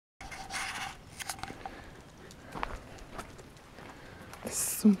There's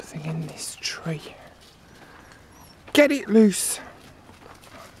something in this tree. Get it loose.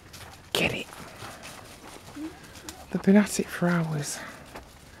 Get it. They've been at it for hours.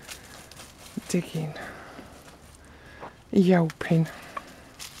 Digging. Yelping.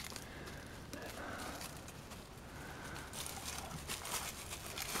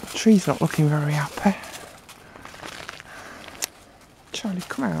 The tree's not looking very happy. Charlie,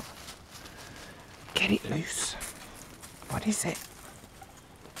 come out. Get it loose. What is it?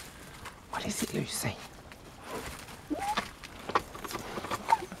 What is it, Lucy?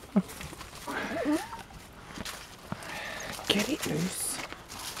 Get it loose.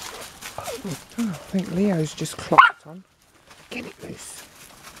 Oh, I think Leo's just clocked on. Get it loose.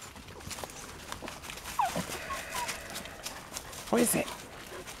 What is it?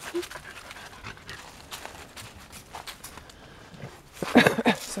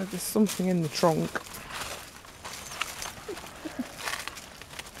 So there's something in the trunk.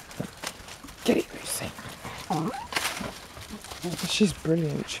 Get it, Lucy. She's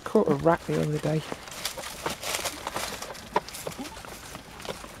brilliant. She caught a rat the other day.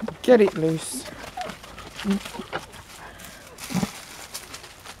 Get it loose.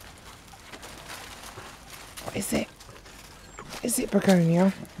 What is it? Is it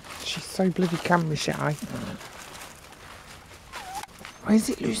Begonia? She's so bloody camera shy. What is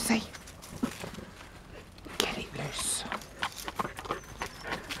it, Lucy? Get it loose.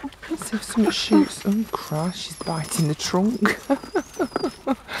 Let's see if something shoots. Oh, Christ, she's biting the trunk.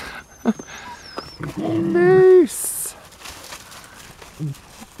 Loose.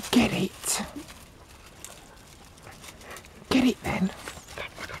 Get it. Get it then.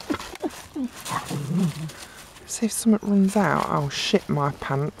 See if something runs out. I'll shit my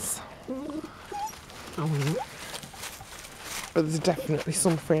pants. But there's definitely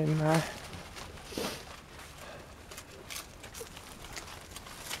something in there.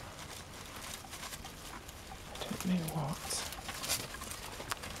 I don't know what.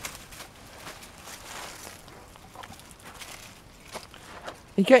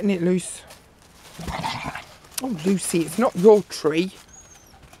 You're getting it loose. Oh, Lucy, it's not your tree.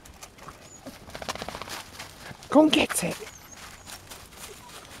 Go and get it.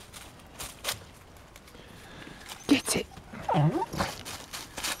 Get it.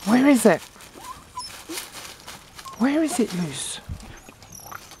 Where is it? Where is it, Luce?